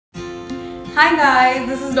Hi guys,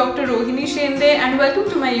 this is Dr. Rohini and welcome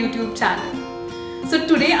to my YouTube channel. So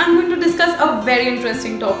today I'm going to discuss a very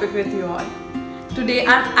interesting topic with you all. Today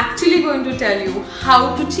I'm actually going to tell you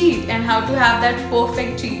how to cheat and how to have that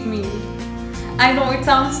perfect cheat meal. I know it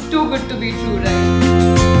sounds too good to be true, right?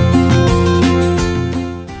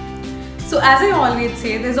 So as I always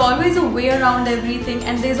say, there's always a way around everything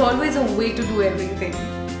and there's always a way to do everything.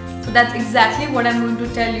 So that's exactly what I'm going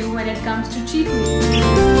to tell you when it comes to cheat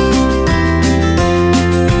meal.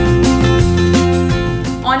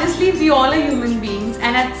 Honestly, we all are human beings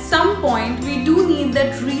and at some point we do need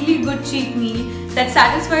that really good cheat meal that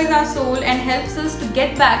satisfies our soul and helps us to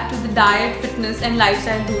get back to the diet, fitness and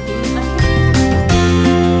lifestyle routine.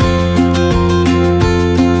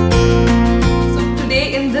 So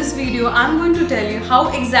today in this video, I'm going to tell you how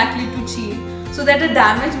exactly to cheat so that the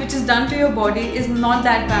damage which is done to your body is not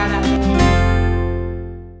that bad at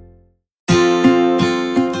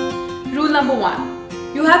all. Rule number 1.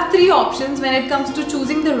 You have 3 options when it comes to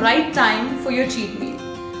choosing the right time for your cheat meal.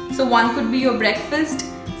 So one could be your breakfast,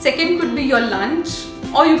 second could be your lunch,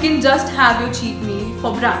 or you can just have your cheat meal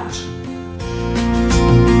for brunch.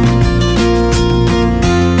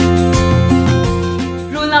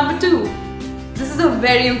 Rule number 2. This is a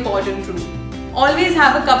very important rule. Always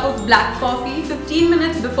have a cup of black coffee 15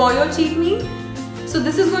 minutes before your cheat meal. So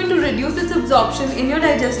this is going to reduce its absorption in your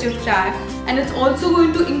digestive tract and it's also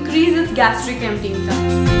going to increase its gastric emptying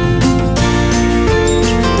time.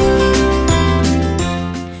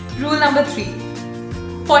 Rule number 3.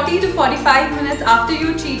 40 to 45 minutes after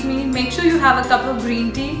your cheat meal, make sure you have a cup of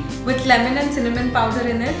green tea with lemon and cinnamon powder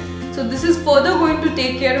in it. So this is further going to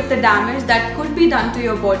take care of the damage that could be done to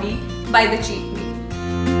your body by the cheat meal.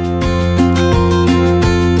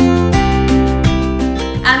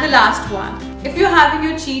 And the last one. If you're having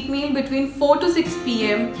your cheat meal between 4 to 6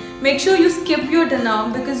 p.m, make sure you skip your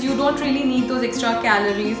dinner because you don't really need those extra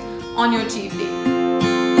calories on your cheat day.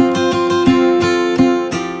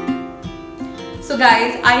 So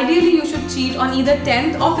guys, ideally you should cheat on either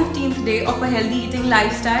 10th or 15th day of a healthy eating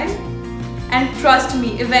lifestyle. And trust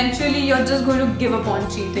me, eventually you're just going to give up on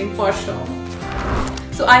cheating for sure.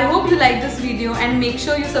 So I hope you like this video and make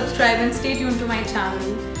sure you subscribe and stay tuned to my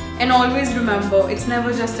channel. And always remember, it's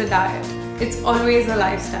never just a diet. It's always a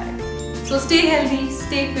lifestyle. So stay healthy,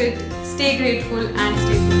 stay fit, stay grateful and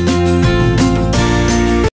stay good.